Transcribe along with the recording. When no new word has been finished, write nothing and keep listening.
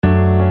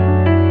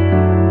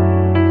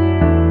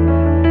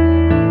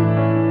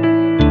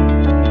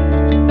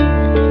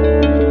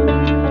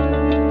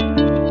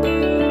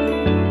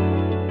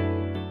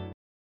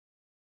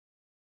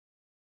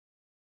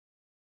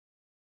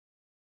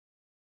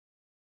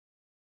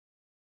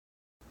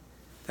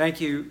Thank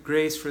you,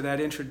 Grace, for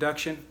that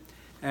introduction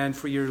and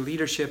for your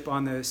leadership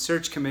on the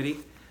search committee.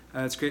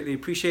 It's greatly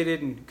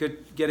appreciated and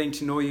good getting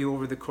to know you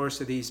over the course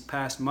of these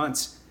past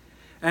months.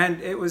 And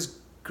it was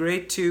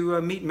great to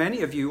meet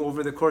many of you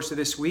over the course of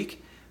this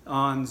week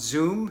on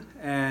Zoom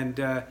and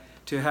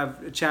to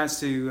have a chance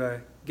to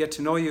get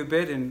to know you a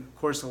bit, and of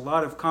course a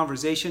lot of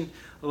conversation,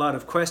 a lot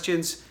of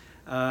questions.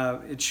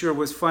 It sure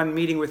was fun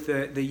meeting with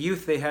the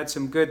youth. They had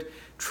some good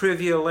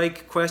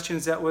trivia-like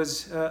questions. That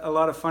was a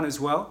lot of fun as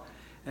well.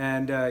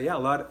 And yeah, a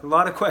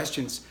lot of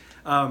questions.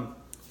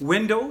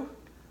 Window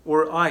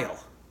or aisle?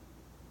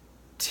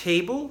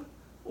 Table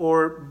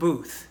or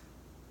booth?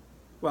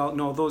 Well,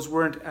 no, those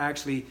weren't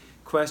actually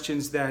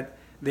questions that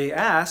they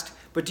asked,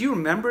 but do you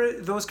remember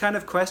those kind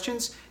of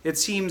questions? It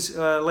seems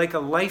like a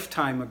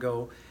lifetime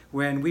ago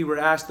when we were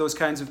asked those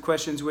kinds of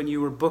questions when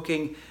you were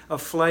booking a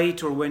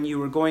flight or when you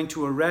were going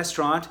to a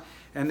restaurant,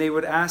 and they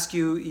would ask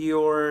you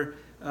your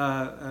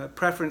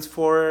preference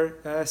for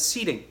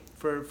seating,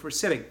 for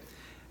sitting.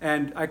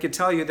 And I could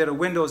tell you that a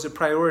window is a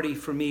priority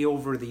for me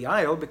over the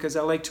aisle because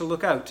I like to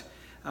look out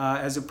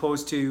as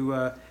opposed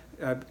to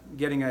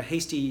getting a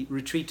hasty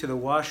retreat to the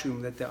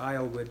washroom that the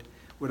aisle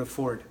would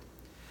afford.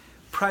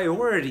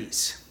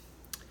 Priorities.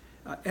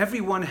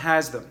 Everyone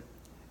has them.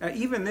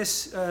 Even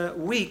this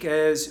week,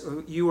 as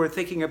you were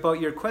thinking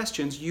about your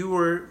questions, you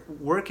were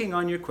working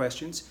on your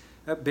questions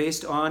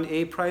based on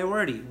a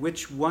priority.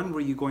 Which one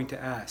were you going to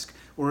ask?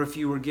 Or if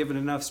you were given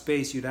enough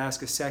space, you'd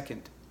ask a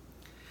second.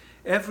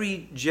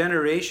 Every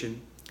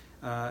generation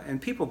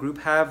and people group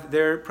have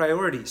their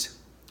priorities.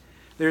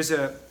 There's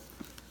a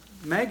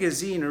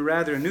magazine, or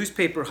rather a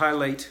newspaper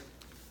highlight.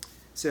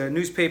 It's a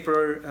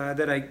newspaper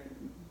that I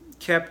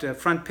kept, a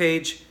front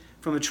page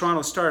from the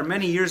Toronto Star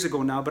many years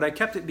ago now, but I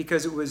kept it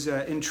because it was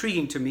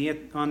intriguing to me.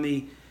 On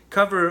the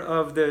cover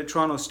of the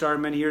Toronto Star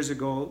many years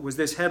ago was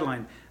this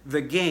headline: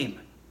 "The Game.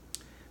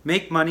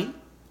 Make money,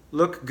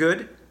 look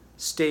good,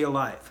 stay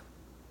alive."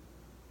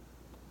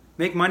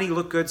 Make money,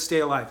 look good, stay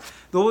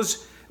alive.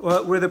 Those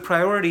were the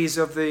priorities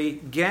of the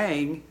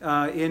gang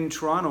in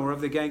Toronto, or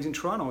of the gangs in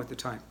Toronto at the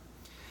time.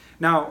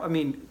 Now, I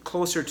mean,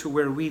 closer to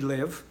where we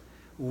live,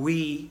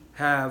 we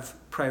have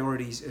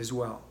priorities as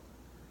well.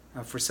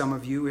 For some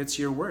of you, it's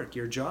your work,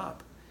 your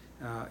job.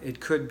 It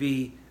could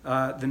be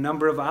the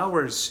number of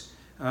hours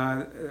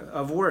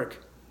of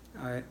work.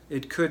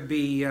 It could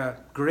be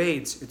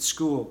grades at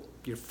school,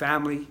 your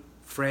family,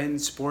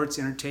 friends, sports,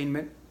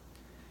 entertainment.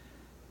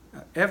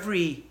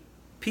 Every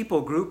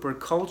people group or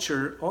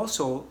culture,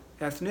 also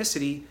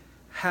ethnicity,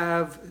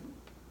 have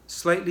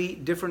slightly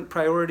different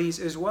priorities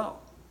as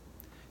well.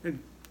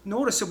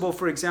 Noticeable,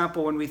 for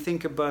example, when we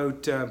think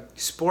about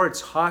sports,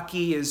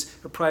 hockey is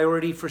a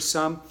priority for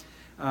some,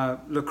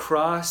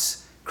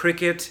 lacrosse,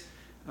 cricket,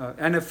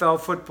 NFL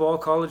football,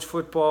 college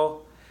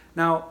football.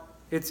 Now,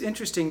 it's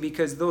interesting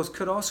because those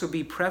could also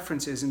be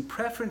preferences, and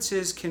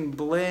preferences can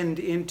blend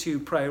into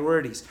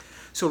priorities.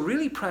 So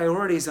really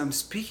priorities, I'm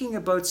speaking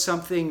about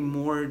something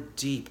more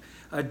deep,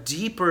 a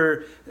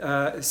deeper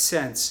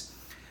sense.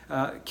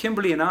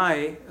 Kimberly and I,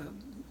 a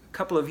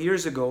couple of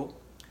years ago,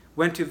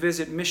 went to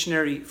visit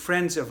missionary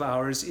friends of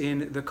ours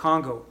in the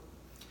Congo.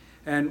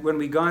 And when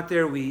we got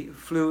there, we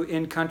flew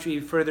in country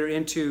further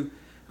into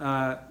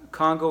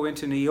Congo,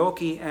 into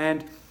Niyoki,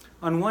 and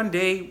on one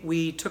day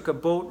we took a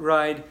boat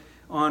ride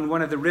on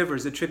one of the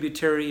rivers, a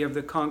tributary of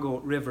the Congo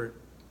River.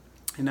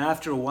 And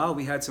after a while,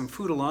 we had some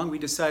food along. We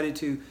decided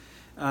to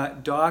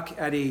dock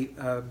at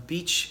a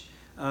beach,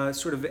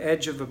 sort of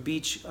edge of a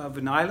beach of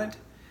an island,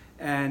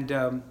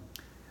 and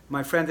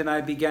my friend and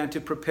I began to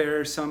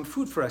prepare some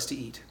food for us to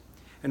eat.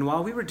 And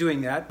while we were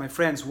doing that, my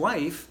friend's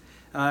wife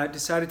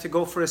decided to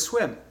go for a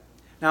swim.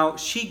 Now,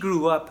 she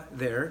grew up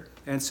there,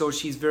 and so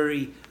she's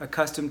very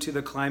accustomed to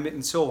the climate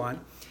and so on.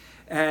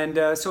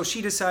 And so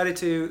she decided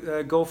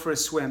to go for a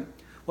swim.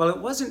 Well, it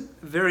wasn't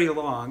very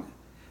long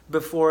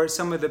before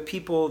some of the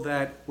people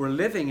that were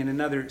living in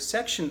another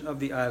section of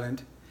the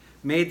island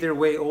made their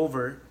way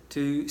over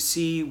to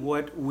see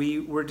what we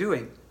were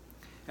doing.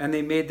 And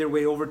they made their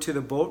way over to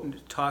the boat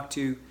and talked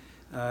to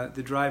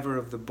the driver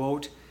of the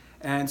boat.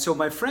 And so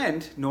my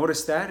friend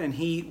noticed that, and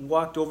he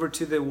walked over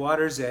to the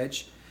water's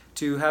edge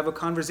to have a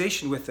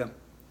conversation with them.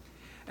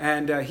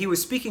 And he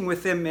was speaking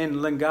with them in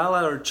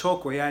Lingala or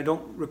Chokwe. I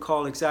don't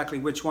recall exactly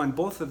which one.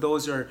 Both of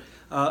those are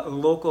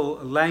local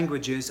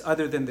languages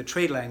other than the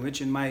trade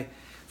language, and my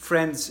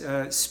friends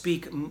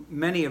speak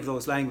many of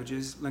those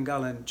languages,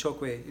 Lingala and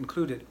Chokwe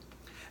included.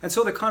 And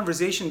so the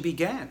conversation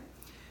began.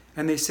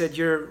 And they said,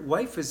 "Your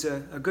wife is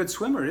a good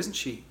swimmer, isn't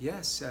she?"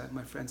 "Yes,"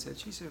 my friend said,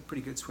 "she's a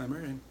pretty good swimmer."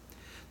 And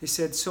they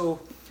said,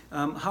 "So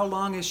how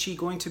long is she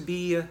going to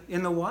be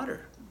in the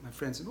water?" My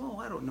friend said,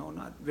 "Well, I don't know,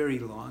 not very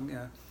long."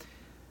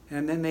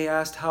 And then they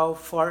asked, "How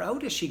far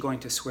out is she going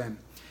to swim?"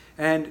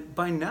 And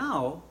by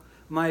now,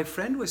 my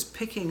friend was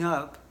picking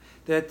up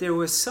that there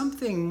was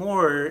something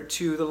more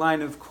to the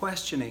line of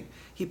questioning.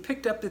 He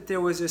picked up that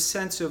there was a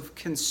sense of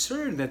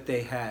concern that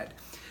they had.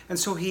 And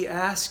so he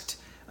asked,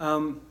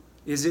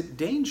 is it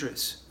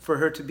dangerous for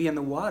her to be in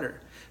the water?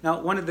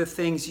 Now, one of the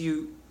things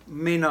you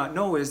may not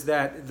know is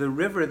that the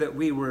river that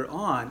we were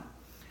on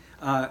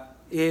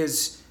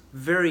is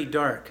very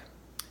dark.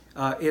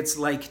 It's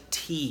like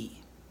tea.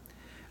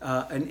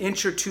 An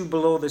inch or two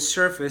below the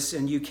surface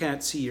and you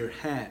can't see your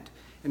hand.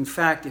 In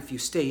fact, if you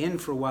stay in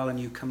for a while and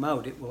you come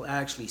out, it will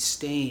actually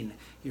stain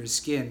your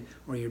skin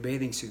or your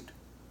bathing suit.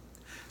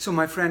 So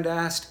my friend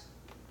asked,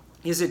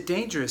 "Is it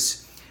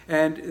dangerous?"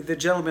 And the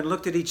gentlemen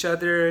looked at each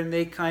other and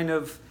they kind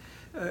of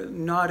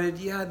nodded.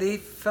 Yeah, they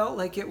felt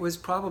like it was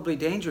probably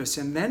dangerous.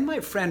 And then my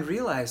friend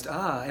realized,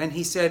 and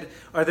he said,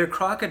 "Are there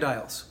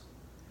crocodiles?"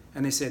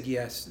 And they said,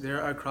 "Yes, there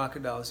are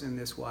crocodiles in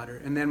this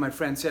water." And then my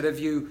friend said, "Have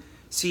you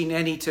seen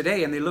any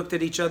today?" And they looked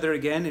at each other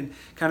again and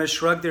kind of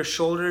shrugged their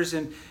shoulders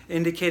and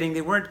indicating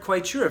they weren't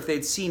quite sure if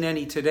they'd seen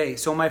any today.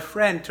 So my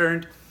friend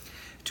turned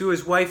to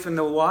his wife in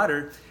the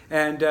water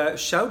and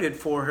shouted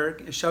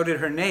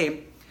her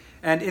name.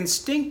 And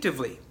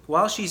instinctively,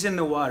 while she's in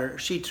the water,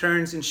 she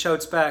turns and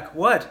shouts back,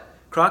 "What?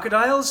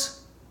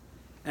 Crocodiles?"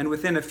 And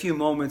within a few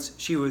moments,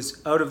 she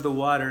was out of the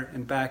water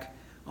and back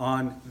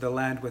on the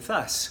land with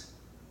us.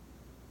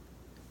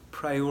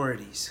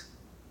 Priorities.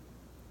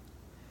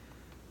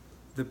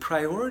 The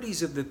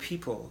priorities of the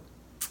people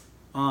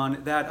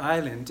on that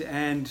island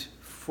and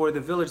for the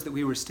village that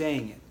we were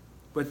staying in.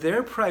 But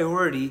their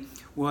priority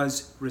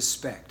was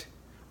respect.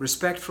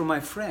 Respect for my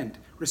friend.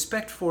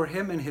 Respect for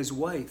him and his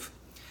wife.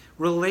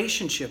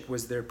 Relationship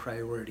was their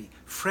priority.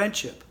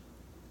 Friendship.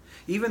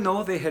 Even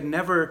though they had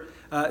never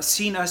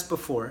seen us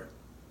before,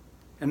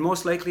 and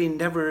most likely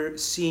never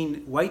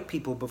seen white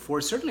people before,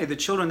 certainly the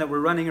children that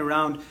were running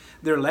around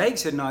their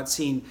legs had not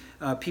seen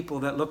people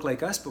that looked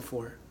like us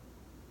before.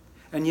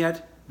 And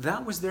yet,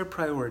 that was their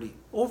priority.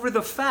 Over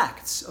the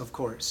facts, of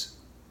course.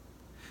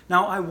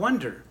 Now, I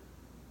wonder,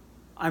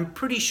 I'm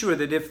pretty sure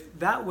that if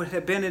that would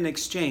have been an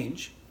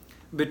exchange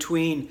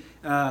between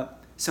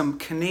some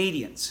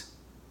Canadians,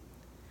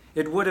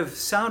 it would have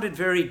sounded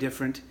very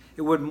different.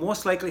 It would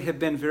most likely have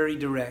been very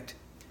direct.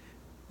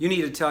 "You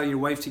need to tell your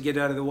wife to get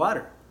out of the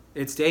water.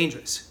 It's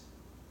dangerous."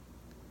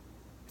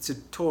 It's a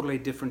totally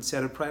different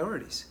set of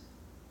priorities.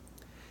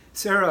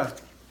 Sarah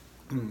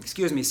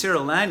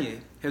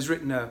Lanier has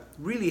written a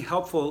really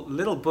helpful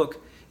little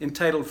book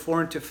entitled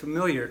Foreign to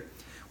Familiar,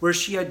 where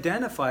she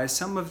identifies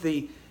some of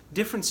the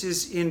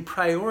differences in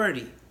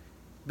priority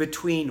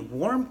between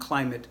warm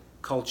climate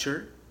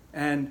culture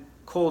and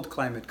cold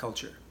climate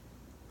culture.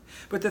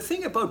 But the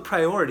thing about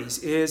priorities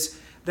is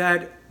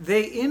that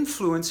they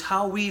influence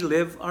how we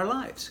live our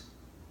lives,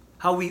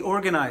 how we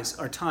organize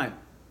our time,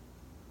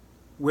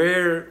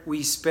 where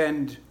we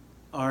spend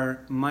our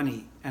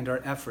money and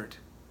our effort.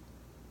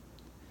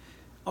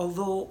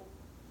 Although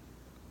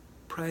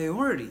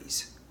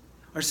priorities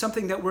are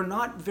something that we're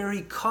not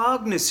very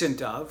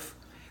cognizant of,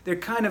 they're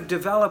kind of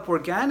develop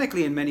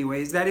organically in many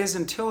ways. That is,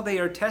 until they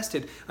are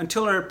tested,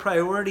 until our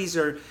priorities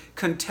are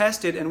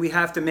contested and we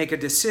have to make a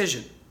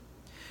decision.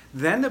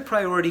 Then the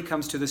priority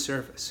comes to the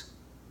surface.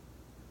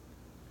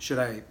 Should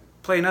I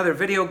play another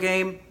video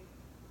game,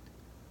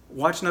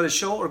 watch another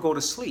show, or go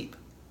to sleep?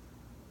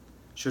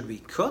 Should we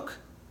cook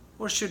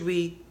or should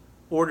we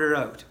order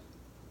out?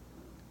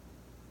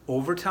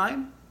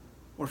 Overtime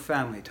or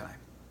family time?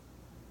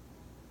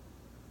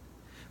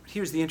 But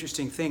here's the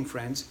interesting thing,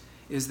 friends,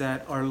 is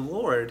that our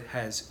Lord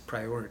has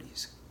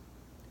priorities.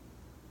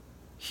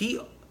 He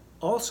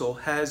also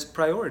has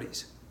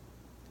priorities.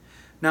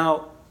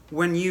 Now,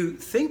 when you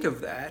think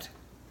of that,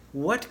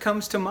 what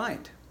comes to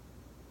mind?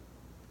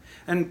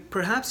 And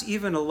perhaps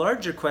even a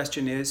larger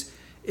question is,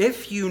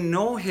 if you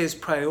know his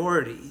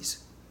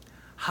priorities,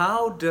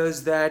 how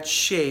does that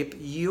shape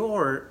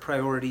your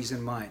priorities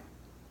and mine?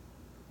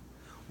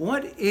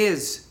 What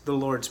is the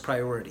Lord's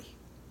priority?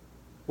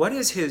 What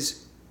is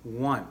his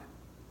one?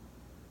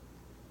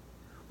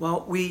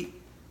 Well, we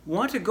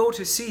want to go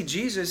to see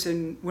Jesus,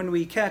 and when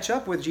we catch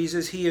up with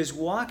Jesus, he is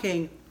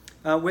walking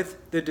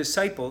with the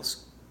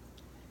disciples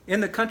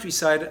in the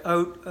countryside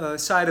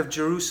outside of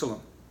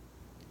Jerusalem.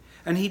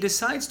 And he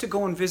decides to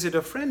go and visit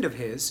a friend of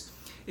his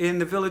in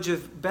the village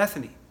of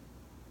Bethany.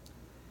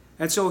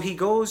 And so he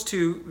goes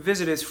to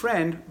visit his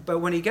friend, but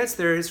when he gets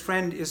there, his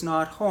friend is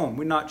not home.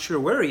 We're not sure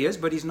where he is,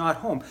 but he's not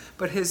home.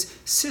 But his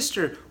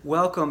sister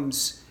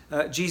welcomes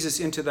Jesus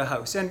into the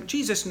house. And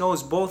Jesus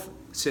knows both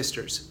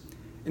sisters.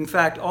 In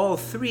fact, all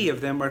three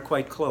of them are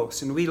quite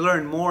close. And we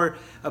learn more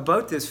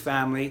about this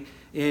family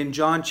in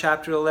John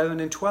chapter 11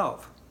 and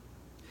 12.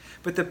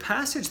 But the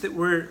passage that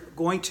we're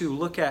going to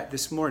look at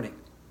this morning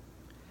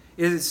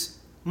is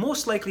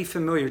most likely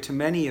familiar to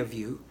many of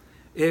you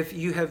if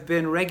you have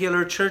been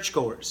regular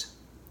churchgoers.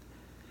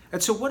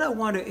 And so what I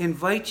want to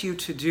invite you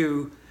to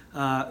do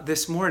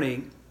this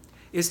morning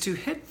is to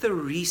hit the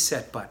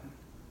reset button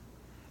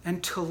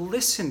and to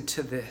listen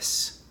to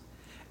this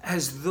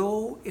as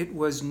though it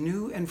was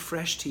new and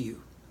fresh to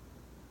you.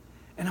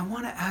 And I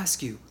want to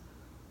ask you,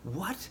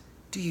 what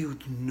do you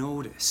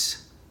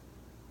notice?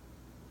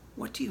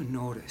 What do you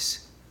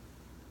notice?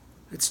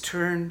 Let's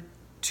turn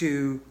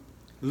to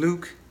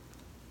Luke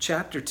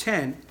chapter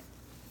 10,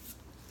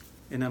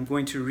 and I'm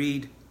going to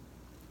read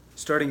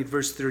starting at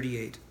verse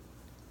 38.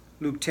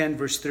 Luke 10,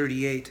 verse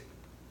 38.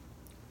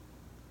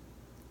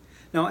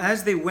 Now,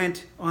 as they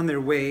went on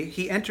their way,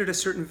 he entered a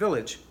certain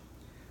village,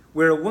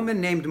 where a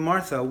woman named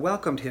Martha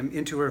welcomed him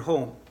into her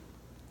home.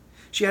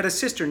 She had a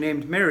sister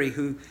named Mary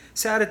who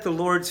sat at the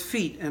Lord's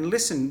feet and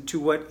listened to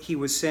what he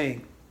was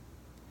saying.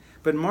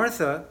 But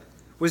Martha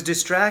was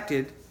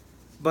distracted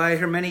by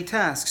her many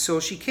tasks, so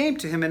she came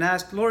to him and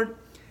asked, "Lord,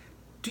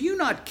 do you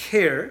not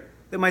care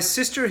that my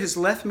sister has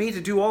left me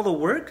to do all the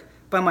work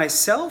by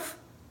myself?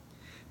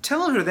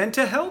 Tell her then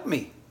to help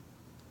me."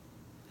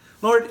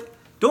 Lord,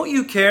 don't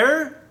you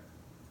care?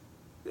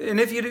 And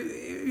if you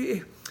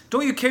do,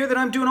 don't you care that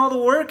I'm doing all the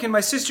work and my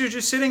sister's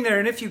just sitting there?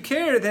 And if you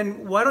care,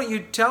 then why don't you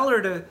tell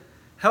her to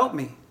help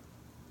me?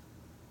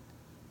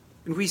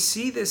 And we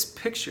see this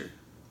picture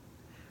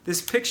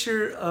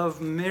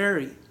of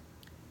Mary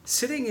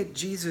sitting at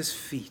Jesus'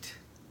 feet.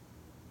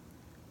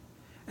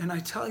 And I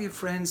tell you,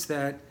 friends,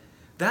 that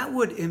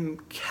would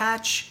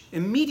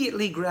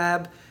immediately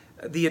grab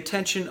the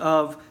attention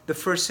of the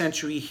first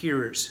century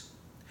hearers.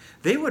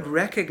 They would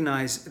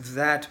recognize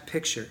that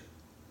picture.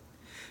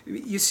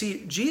 You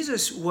see,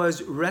 Jesus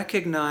was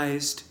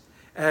recognized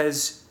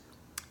as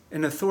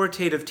an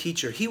authoritative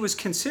teacher. He was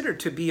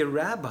considered to be a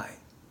rabbi.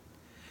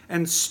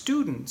 And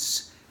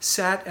students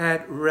sat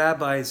at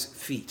rabbis'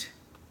 feet.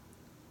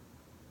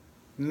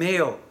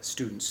 Male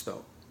students,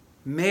 though.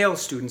 Male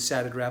students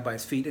sat at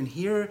rabbis' feet. And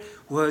here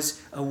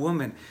was a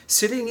woman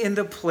sitting in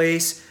the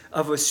place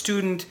of a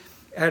student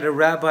at a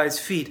rabbi's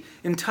feet.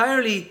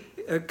 Entirely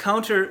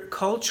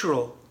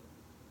countercultural.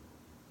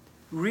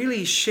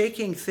 Really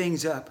shaking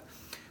things up.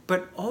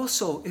 But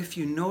also, if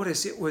you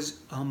notice, it was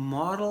a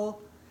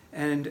model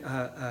and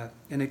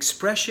an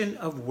expression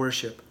of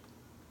worship.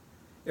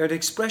 An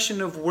expression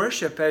of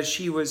worship as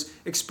she was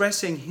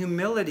expressing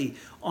humility,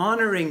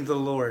 honoring the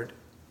Lord,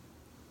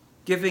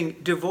 giving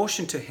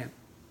devotion to him.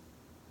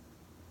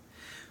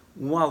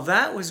 While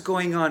that was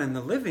going on in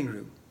the living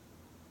room,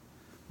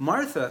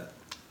 Martha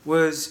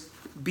was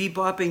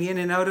bebopping in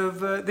and out of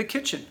the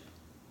kitchen,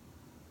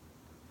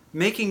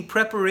 making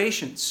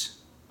preparations,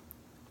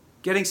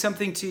 getting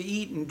something to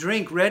eat and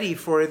drink ready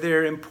for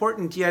their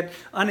important yet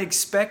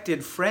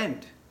unexpected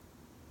friend.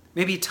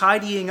 Maybe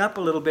tidying up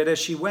a little bit as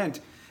she went,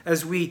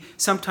 as we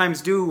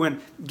sometimes do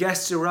when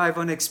guests arrive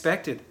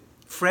unexpected,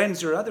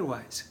 friends or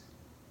otherwise.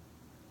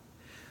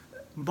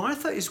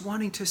 Martha is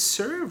wanting to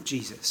serve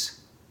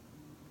Jesus.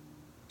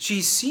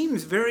 She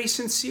seems very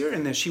sincere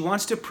in this. She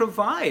wants to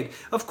provide.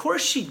 Of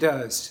course she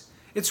does.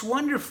 It's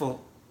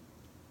wonderful.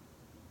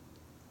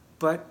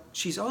 But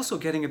she's also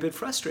getting a bit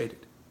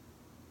frustrated.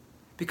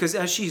 Because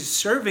as she's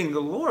serving the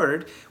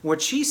Lord,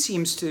 what she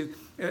deems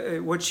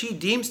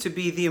to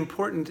be the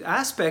important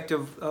aspect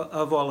of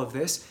all of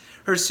this,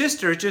 her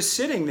sister is just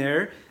sitting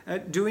there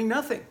doing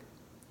nothing.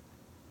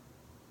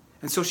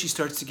 And so she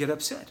starts to get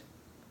upset.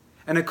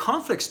 And a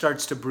conflict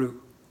starts to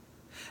brew.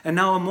 And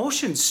now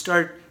emotions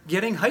start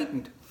getting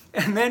heightened.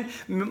 And then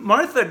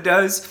Martha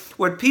does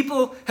what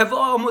people have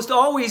almost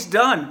always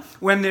done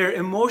when their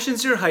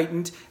emotions are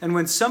heightened and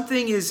when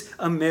something is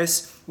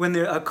amiss, when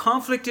a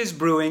conflict is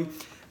brewing.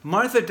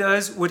 Martha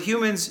does what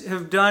humans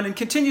have done and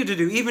continue to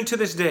do, even to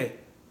this day.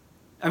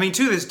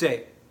 To this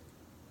day.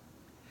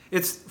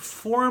 It's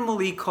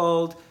formally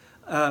called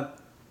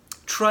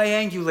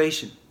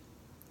triangulation.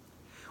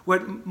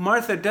 What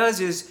Martha does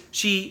is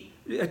she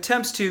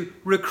attempts to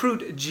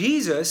recruit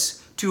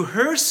Jesus to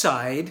her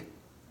side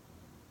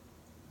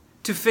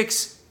to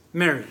fix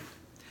Mary.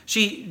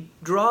 She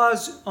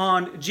draws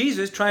on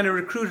Jesus, trying to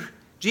recruit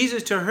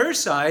Jesus to her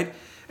side,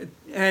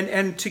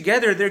 and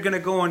together they're going to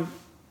go and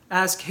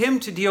ask him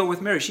to deal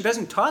with Mary. She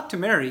doesn't talk to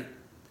Mary.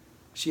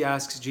 She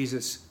asks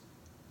Jesus.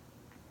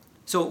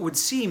 So it would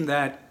seem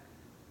that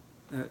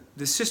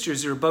the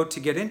sisters are about to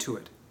get into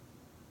it.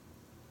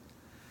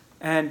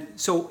 And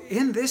so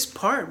in this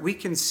part, we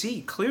can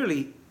see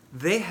clearly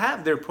they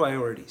have their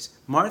priorities.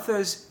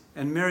 Martha's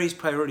and Mary's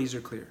priorities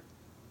are clear.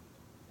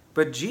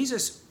 But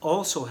Jesus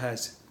also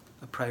has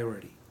a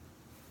priority.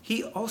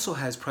 He also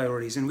has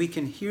priorities, and we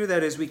can hear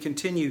that as we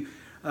continue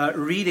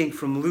reading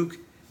from Luke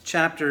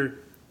chapter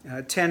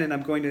 10, and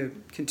I'm going to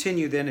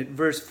continue then at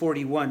verse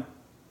 41.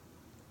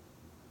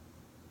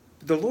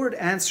 The Lord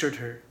answered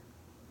her,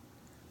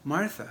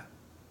 "Martha,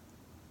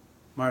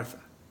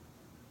 Martha,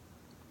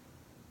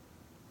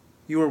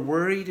 you are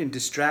worried and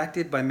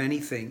distracted by many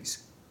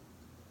things.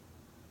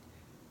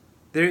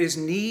 There is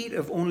need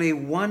of only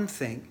one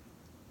thing.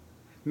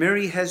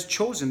 Mary has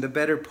chosen the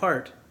better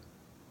part,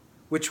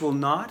 which will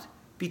not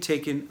be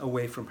taken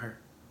away from her."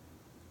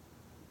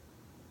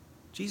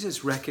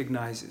 Jesus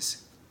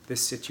recognizes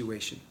this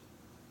situation,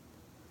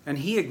 and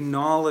he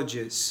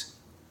acknowledges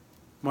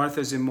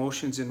Martha's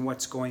emotions and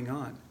what's going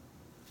on.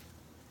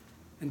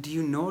 And do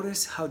you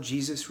notice how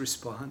Jesus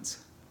responds?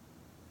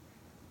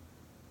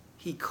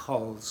 He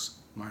calls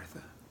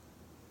Martha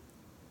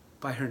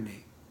by her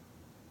name.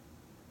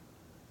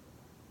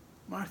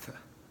 Martha,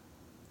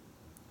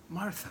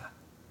 Martha.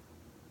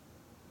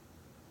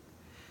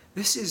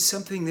 This is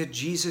something that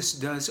Jesus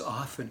does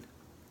often,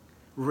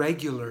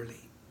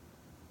 regularly.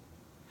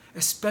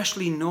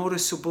 Especially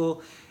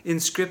noticeable in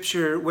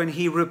Scripture when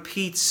he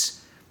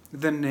repeats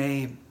the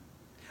name.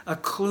 a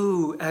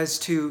clue as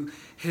to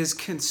his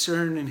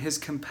concern and his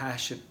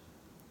compassion.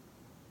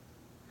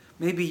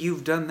 Maybe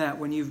you've done that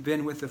when you've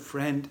been with a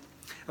friend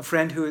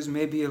who is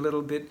maybe a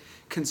little bit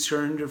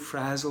concerned or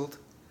frazzled,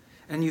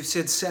 and you've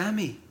said,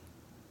 Sammy,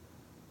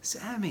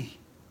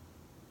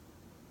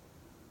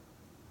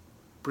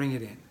 bring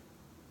it in.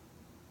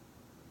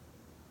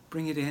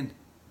 Bring it in.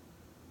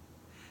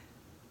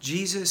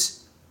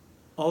 Jesus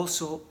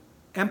also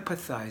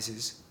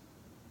empathizes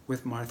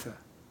with Martha.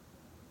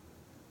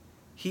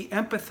 He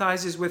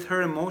empathizes with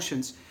her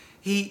emotions.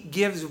 He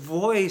gives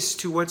voice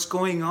to what's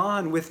going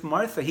on with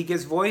Martha. He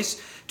gives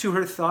voice to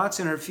her thoughts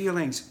and her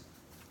feelings.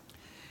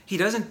 He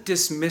doesn't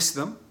dismiss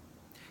them.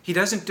 He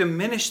doesn't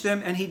diminish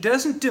them, and he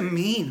doesn't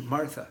demean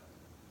Martha.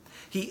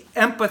 He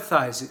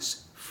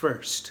empathizes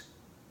first.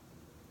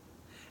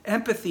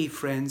 Empathy,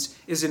 friends,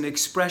 is an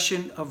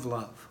expression of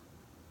love.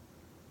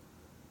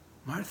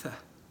 Martha,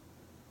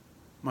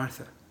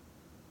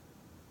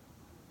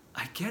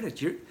 I get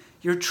it.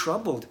 You're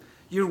troubled.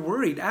 You're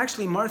worried.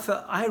 Actually,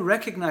 Martha, I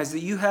recognize that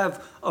you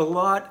have a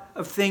lot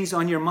of things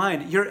on your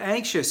mind. You're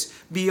anxious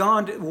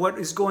beyond what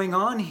is going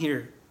on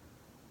here.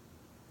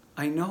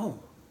 I know.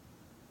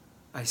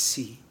 I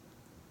see.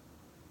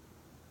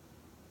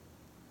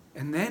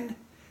 And then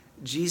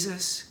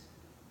Jesus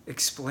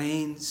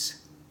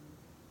explains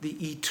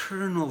the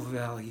eternal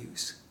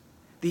values,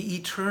 the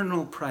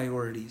eternal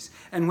priorities.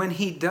 And when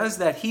he does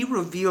that, he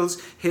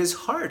reveals his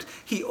heart.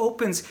 He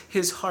opens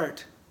his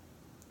heart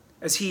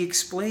as he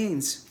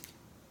explains.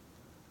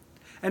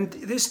 And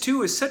this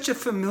too is such a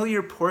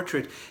familiar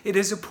portrait. It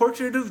is a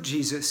portrait of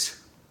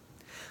Jesus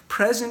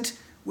present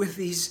with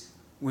these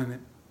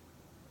women.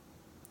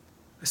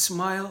 A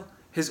smile,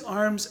 his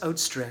arms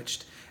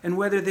outstretched. And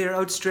whether they are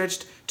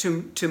outstretched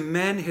to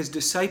men, his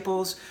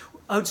disciples,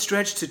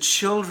 outstretched to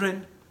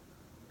children,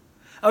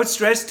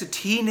 outstretched to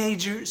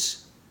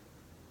teenagers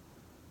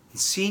and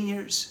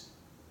seniors.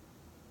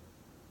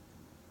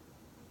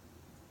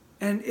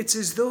 And it's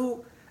as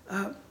though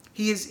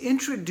he is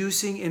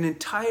introducing an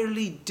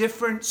entirely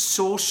different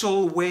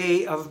social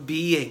way of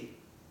being.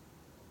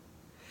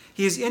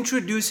 He is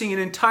introducing an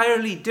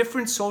entirely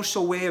different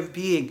social way of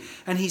being.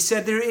 And he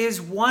said, there is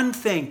one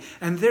thing,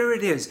 and there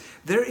it is.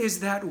 There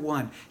is that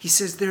one. He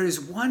says, there is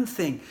one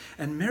thing,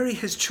 and Mary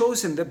has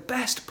chosen the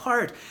best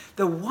part,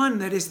 the one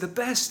that is the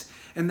best,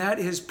 and that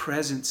is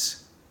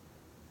presence.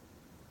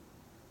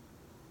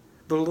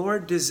 The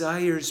Lord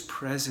desires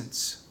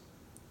presence.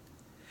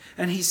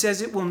 And he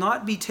says it will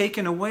not be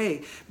taken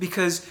away,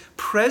 because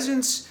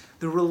presence,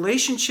 the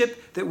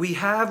relationship that we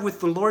have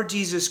with the Lord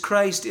Jesus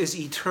Christ, is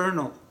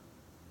eternal.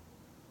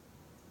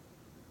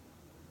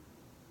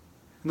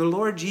 And the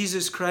Lord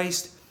Jesus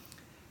Christ,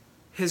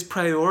 his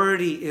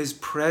priority is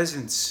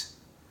presence,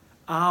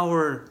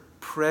 our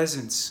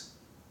presence.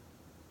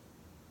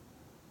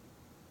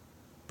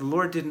 The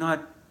Lord did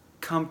not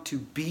come to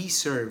be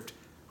served,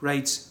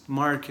 writes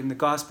Mark in the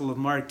Gospel of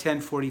Mark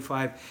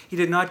 10:45. He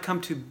did not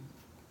come to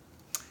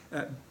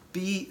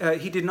be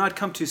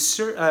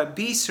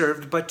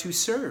served, but to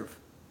serve.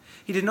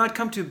 He did not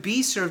come to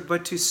be served,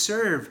 but to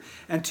serve,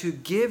 and to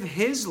give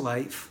his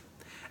life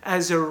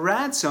as a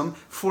ransom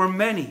for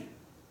many.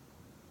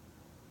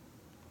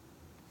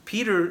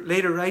 Peter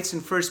later writes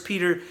in 1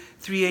 Peter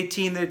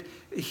 3:18 that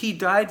he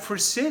died for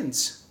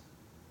sins.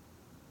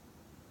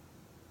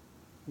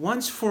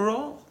 Once for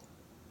all.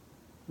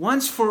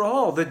 Once for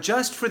all, the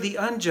just for the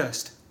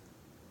unjust,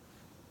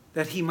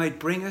 that he might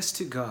bring us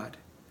to God.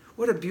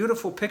 What a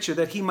beautiful picture,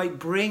 that he might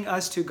bring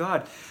us to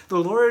God. The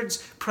Lord's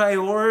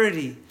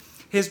priority,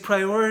 his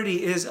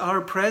priority is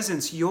our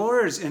presence,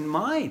 yours and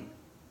mine.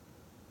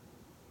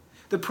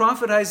 The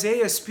prophet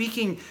Isaiah,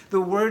 speaking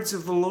the words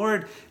of the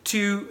Lord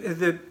to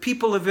the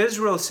people of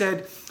Israel,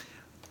 said,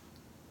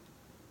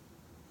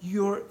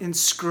 "You're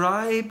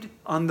inscribed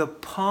on the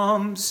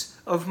palms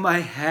of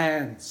my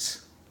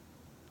hands."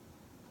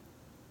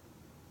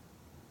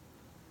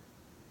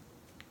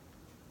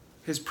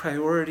 His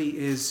priority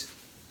is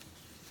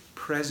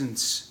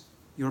presence,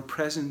 your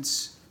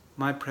presence,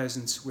 my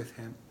presence with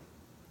him.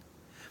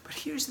 But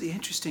here's the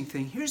interesting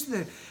thing. Here's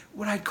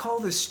what I'd call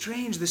the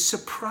strange, the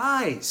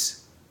surprise,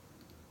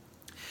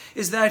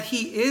 is that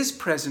he is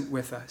present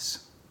with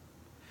us.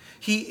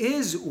 He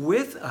is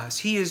with us.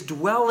 He is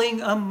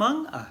dwelling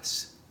among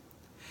us.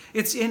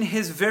 It's in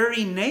his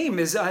very name,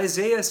 as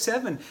Isaiah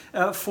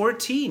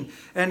 7:14,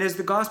 and as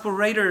the gospel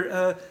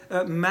writer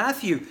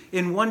Matthew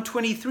in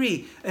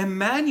 1:23,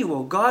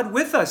 Emmanuel, God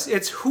with us.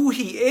 It's who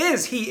he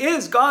is. He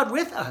is God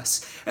with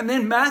us. And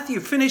then Matthew,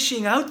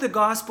 finishing out the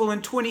gospel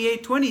in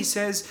 28:20,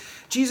 says,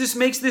 Jesus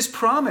makes this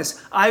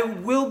promise: I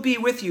will be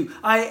with you.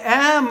 I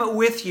am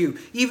with you,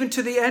 even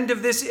to the end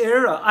of this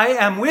era. I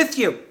am with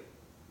you.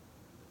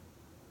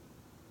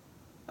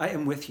 I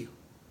am with you.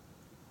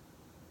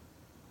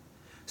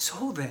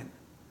 So then,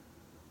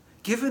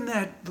 given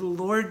that the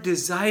Lord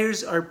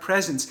desires our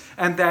presence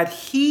and that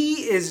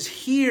he is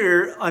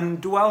here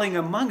indwelling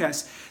among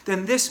us,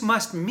 then this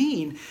must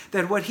mean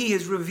that what he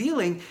is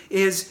revealing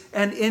is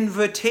an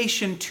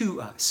invitation to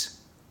us,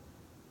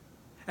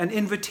 an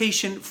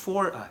invitation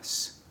for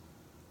us.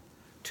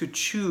 to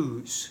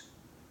choose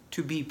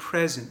to be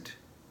present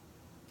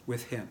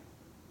with him.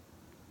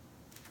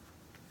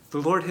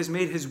 The Lord has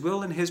made his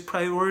will and his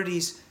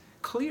priorities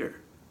clear.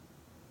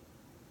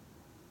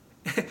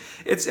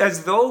 It's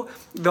as though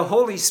the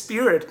Holy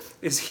Spirit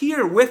is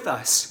here with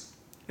us.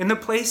 In the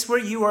place where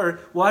you are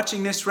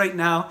watching this right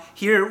now,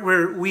 here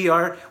where we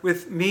are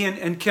with me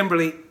and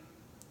Kimberly,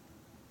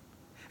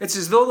 it's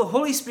as though the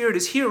Holy Spirit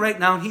is here right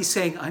now and he's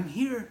saying, I'm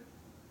here.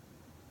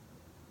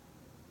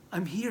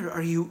 I'm here.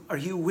 Are you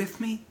with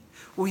me?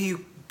 Will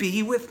you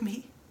be with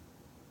me?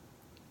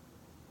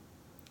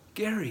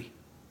 Garry.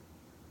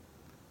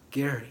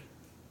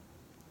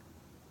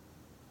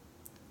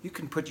 You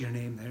can put your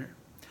name there.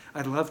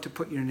 I'd love to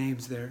put your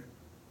names there.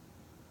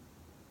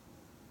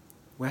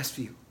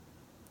 Westview.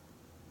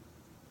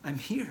 I'm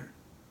here.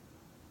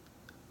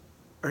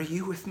 Are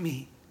you with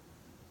me?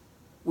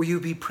 Will you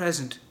be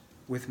present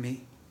with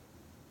me?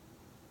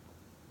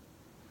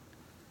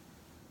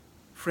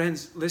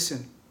 Friends,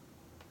 listen.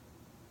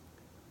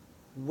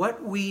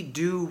 What we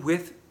do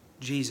with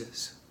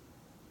Jesus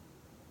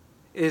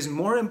is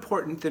more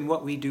important than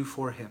what we do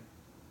for him.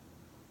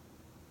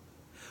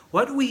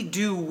 What we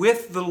do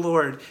with the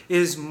Lord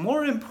is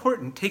more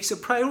important, takes a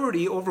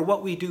priority over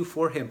what we do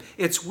for him.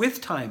 It's with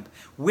time.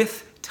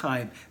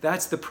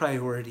 That's the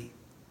priority.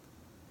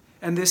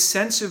 And this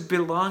sense of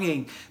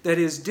belonging that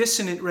is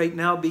dissonant right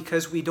now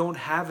because we don't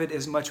have it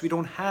as much. We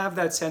don't have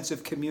that sense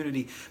of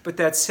community, but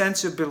that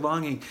sense of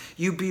belonging.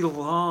 You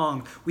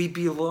belong. We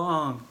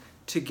belong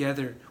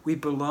together. We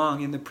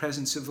belong in the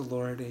presence of the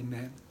Lord.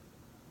 Amen.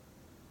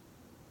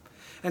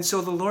 And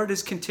so the Lord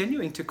is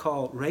continuing to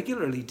call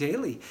regularly,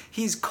 daily.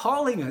 He's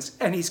calling us,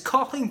 and he's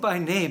calling by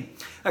name.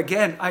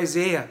 Again,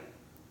 Isaiah,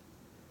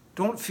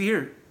 don't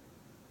fear,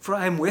 for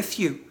I am with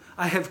you.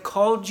 I have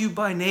called you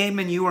by name,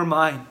 and you are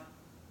mine.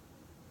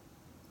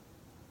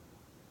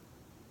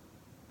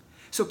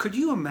 So could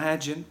you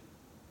imagine,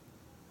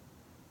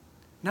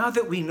 now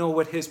that we know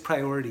what his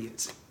priority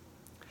is,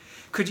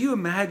 could you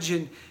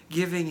imagine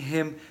giving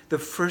him the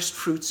first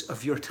fruits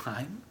of your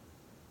time?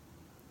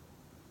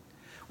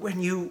 When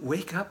you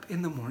wake up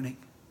in the morning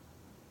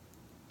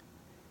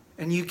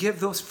and you give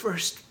those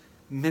first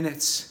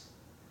minutes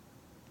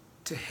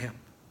to him.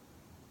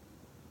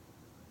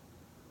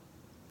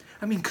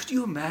 I mean, could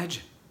you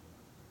imagine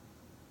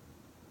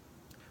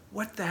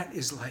what that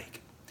is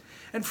like?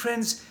 And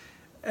friends,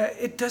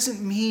 it doesn't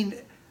mean,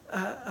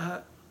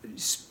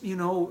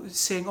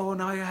 saying, oh,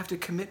 now I have to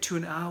commit to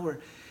an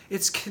hour.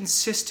 It's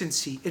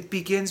consistency. It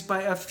begins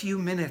by a few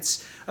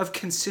minutes of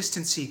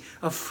consistency,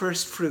 of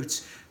first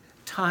fruits.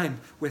 Time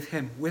with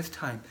him, with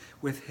time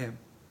with him.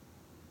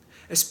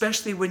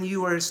 Especially when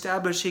you are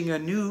establishing a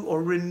new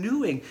or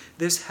renewing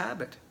this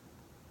habit.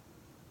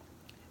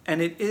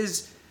 And it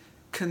is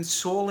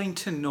consoling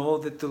to know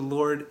that the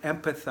Lord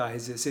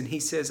empathizes and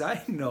he says,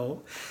 I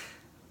know.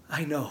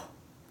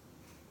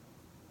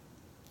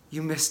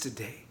 You missed a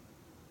day.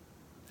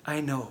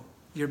 I know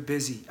you're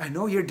busy. I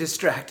know you're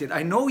distracted.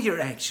 I know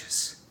you're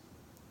anxious.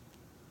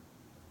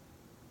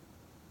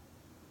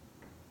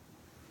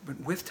 But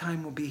with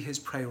time will be his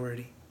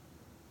priority.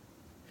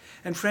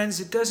 And friends,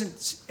 it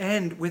doesn't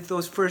end with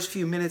those first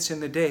few minutes in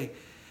the day.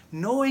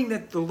 Knowing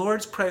that the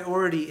Lord's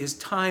priority is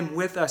time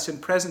with us and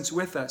presence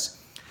with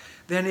us,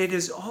 then it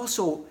is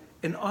also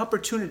an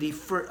opportunity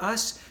for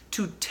us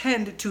to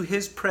tend to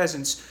his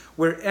presence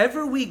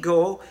wherever we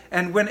go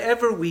and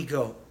whenever we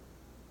go.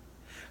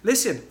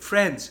 Listen,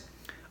 friends,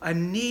 I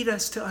need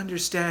us to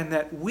understand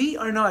that we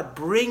are not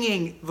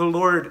bringing the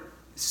Lord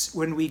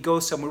when we go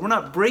somewhere. We're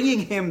not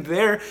bringing him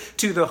there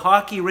to the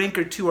hockey rink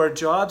or to our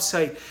job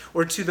site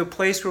or to the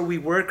place where we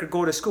work or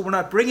go to school. We're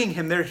not bringing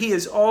him there. He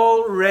is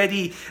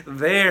already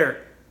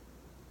there.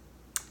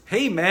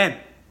 Amen.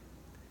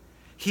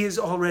 He is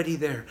already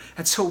there.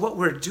 And so what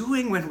we're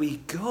doing when we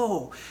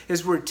go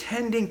is we're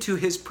tending to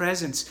his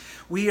presence.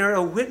 We are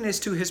a witness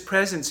to his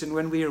presence. And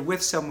when we are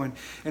with someone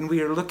and we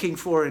are looking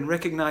for and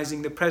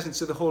recognizing the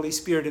presence of the Holy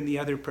Spirit in the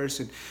other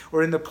person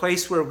or in the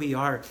place where we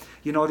are.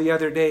 You know, the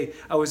other day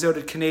I was out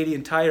at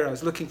Canadian Tire. I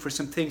was looking for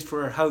some things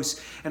for our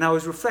house and I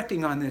was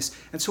reflecting on this.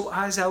 And so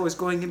as I was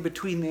going in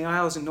between the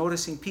aisles and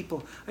noticing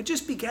people, I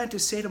just began to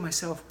say to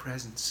myself,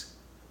 presence.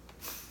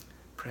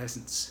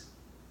 Presence.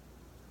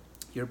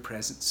 Your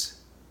presence.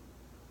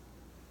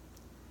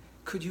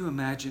 Could you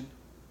imagine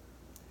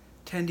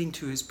tending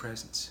to his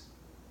presence?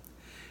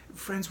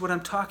 Friends, what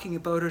I'm talking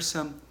about are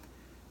some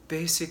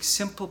basic,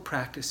 simple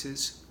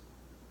practices,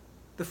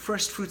 the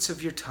first fruits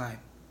of your time,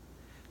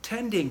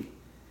 tending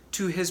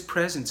to his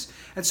presence.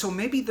 And so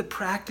maybe the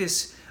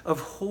practice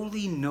of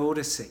holy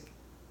noticing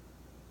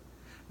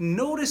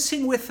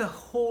with a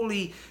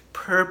holy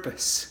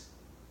purpose.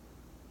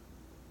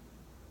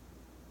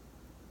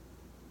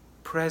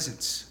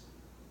 Presence.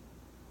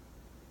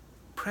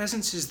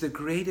 Presence is the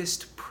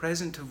greatest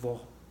present of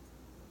all.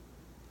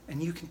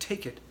 And you can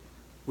take it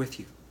with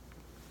you.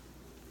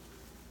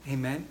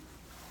 Amen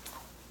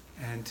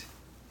and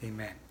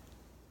amen.